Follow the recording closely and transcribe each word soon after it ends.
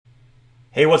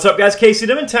Hey, what's up, guys? Casey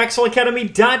Dimon,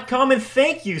 TaxSaleAcademy.com, and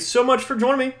thank you so much for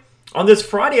joining me on this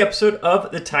Friday episode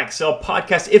of the Tax Sale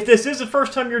Podcast. If this is the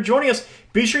first time you're joining us,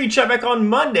 be sure you check back on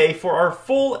Monday for our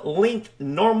full-length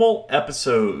normal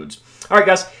episodes. All right,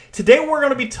 guys, today we're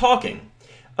going to be talking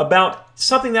about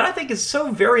something that I think is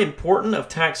so very important of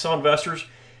tax sale investors,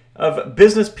 of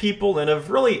business people, and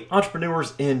of really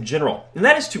entrepreneurs in general. And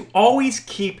that is to always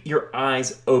keep your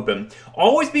eyes open.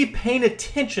 Always be paying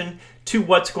attention to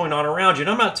what's going on around you. And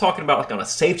I'm not talking about like on a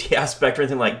safety aspect or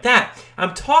anything like that.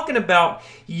 I'm talking about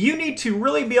you need to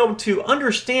really be able to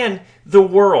understand the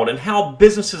world and how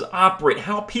businesses operate,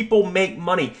 how people make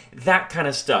money, that kind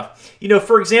of stuff. You know,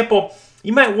 for example,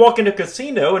 you might walk into a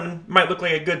casino and it might look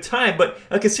like a good time, but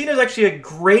a casino is actually a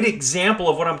great example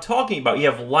of what I'm talking about. You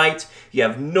have lights, you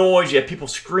have noise, you have people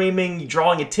screaming,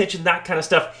 drawing attention, that kind of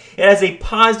stuff. It has a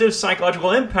positive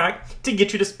psychological impact to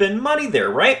get you to spend money there,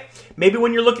 right? Maybe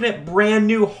when you're looking at brand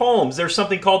new homes, there's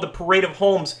something called the Parade of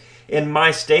Homes in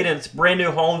my state, and it's brand new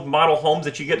homes, model homes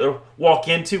that you get to walk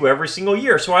into every single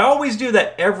year. So I always do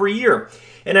that every year.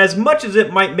 And as much as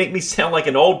it might make me sound like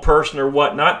an old person or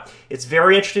whatnot, it's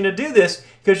very interesting to do this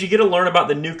because you get to learn about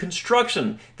the new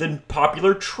construction, the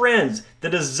popular trends, the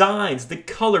designs, the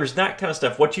colors, that kind of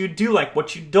stuff, what you do like,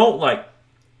 what you don't like.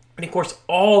 And of course,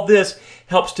 all this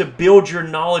helps to build your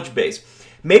knowledge base.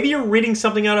 Maybe you're reading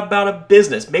something out about a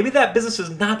business. Maybe that business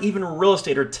is not even real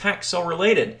estate or tax sale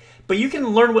related, but you can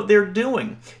learn what they're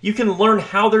doing. You can learn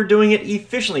how they're doing it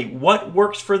efficiently, what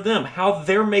works for them, how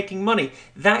they're making money,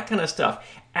 that kind of stuff.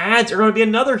 Ads are going to be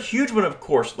another huge one, of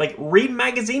course. Like read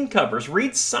magazine covers,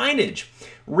 read signage,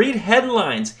 read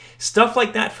headlines, stuff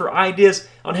like that for ideas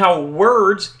on how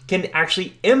words can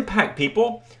actually impact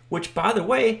people, which, by the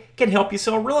way, can help you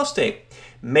sell real estate.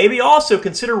 Maybe also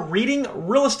consider reading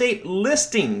real estate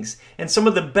listings, and some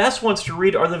of the best ones to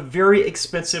read are the very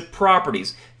expensive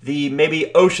properties, the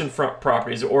maybe oceanfront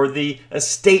properties or the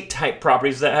estate type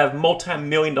properties that have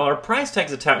multi-million-dollar price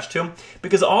tags attached to them,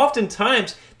 because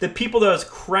oftentimes the people that is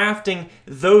crafting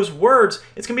those words,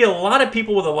 it's going to be a lot of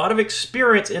people with a lot of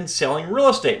experience in selling real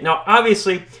estate. Now,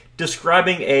 obviously,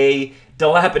 describing a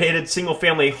dilapidated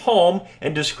single-family home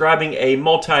and describing a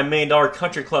multi-million-dollar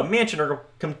country club mansion are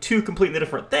two completely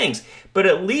different things. But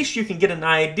at least you can get an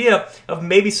idea of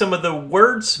maybe some of the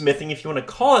wordsmithing, if you want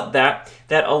to call it that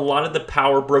a lot of the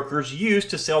power brokers use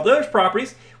to sell those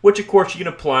properties, which of course you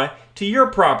can apply to your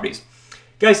properties.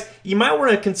 Guys, you might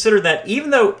want to consider that even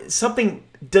though something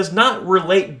does not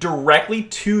relate directly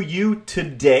to you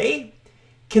today,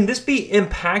 can this be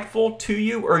impactful to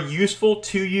you or useful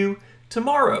to you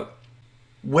tomorrow?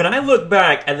 When I look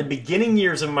back at the beginning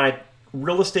years of my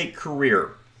real estate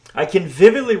career, I can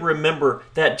vividly remember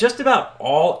that just about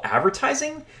all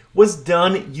advertising was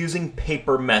done using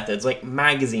paper methods like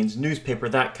magazines, newspaper,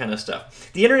 that kind of stuff.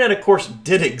 The internet, of course,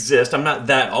 did exist. I'm not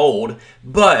that old,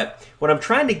 but what I'm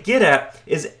trying to get at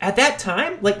is at that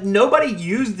time, like nobody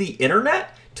used the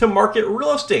internet to market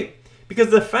real estate because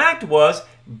the fact was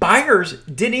buyers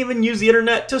didn't even use the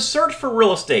internet to search for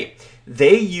real estate.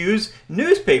 They use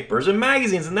newspapers and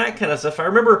magazines and that kind of stuff. I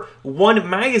remember one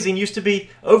magazine used to be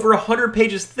over 100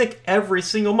 pages thick every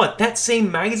single month. That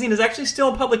same magazine is actually still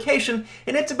in publication,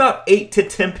 and it's about 8 to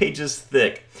 10 pages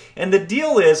thick. And the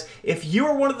deal is, if you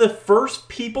are one of the first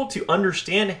people to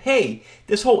understand, hey,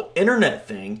 this whole internet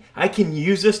thing, I can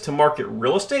use this to market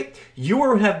real estate, you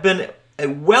would have been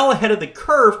well ahead of the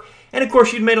curve. And of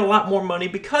course, you'd made a lot more money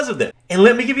because of that. And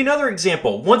let me give you another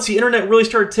example. Once the internet really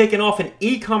started taking off and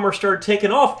e-commerce started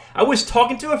taking off, I was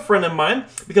talking to a friend of mine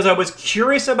because I was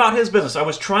curious about his business. I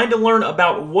was trying to learn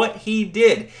about what he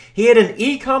did. He had an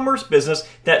e-commerce business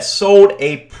that sold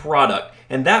a product.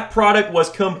 And that product was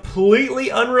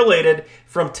completely unrelated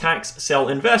from tax sale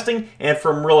investing and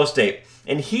from real estate.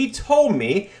 And he told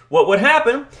me what would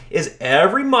happen is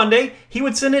every Monday he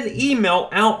would send an email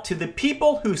out to the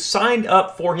people who signed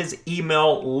up for his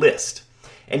email list.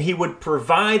 And he would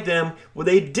provide them with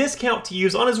a discount to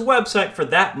use on his website for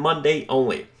that Monday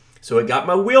only. So it got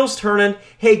my wheels turning.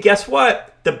 Hey, guess what?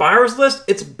 The buyer's list,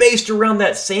 it's based around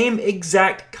that same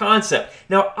exact concept.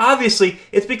 Now, obviously,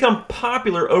 it's become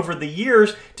popular over the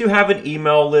years to have an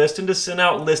email list and to send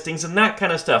out listings and that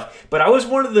kind of stuff. But I was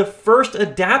one of the first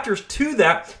adapters to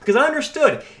that because I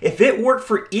understood if it worked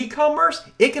for e-commerce,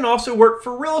 it can also work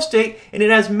for real estate, and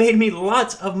it has made me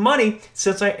lots of money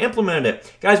since I implemented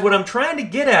it. Guys, what I'm trying to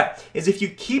get at is if you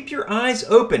keep your eyes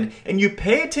open and you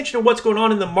pay attention to what's going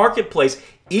on in the marketplace,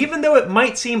 even though it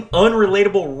might seem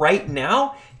unrelatable right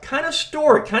now, kind of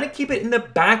store it, kind of keep it in the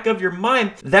back of your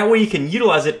mind. That way you can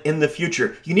utilize it in the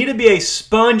future. You need to be a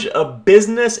sponge of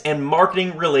business and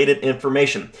marketing related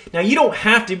information. Now, you don't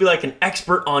have to be like an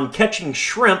expert on catching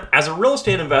shrimp as a real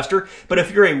estate investor, but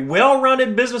if you're a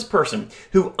well-rounded business person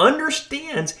who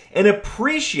understands and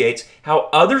appreciates how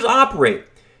others operate,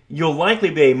 you'll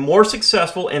likely be a more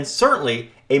successful and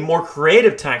certainly a more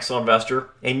creative tax law investor,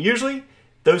 and usually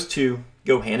those two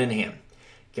go hand in hand.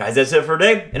 Guys, that's it for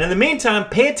today. And in the meantime,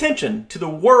 pay attention to the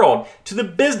world, to the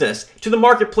business, to the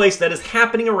marketplace that is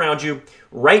happening around you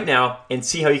right now and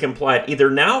see how you can apply it either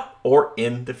now or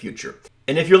in the future.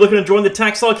 And if you're looking to join the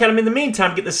Tax Law Academy in the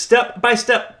meantime, get the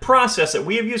step-by-step process that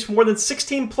we have used for more than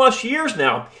 16 plus years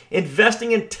now,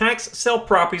 investing in tax sale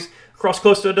properties across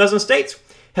close to a dozen states,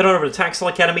 head on over to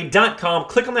taxlawacademy.com,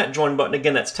 click on that join button.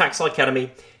 Again, that's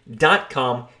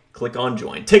taxlawacademy.com, click on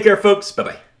join. Take care, folks.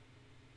 Bye-bye.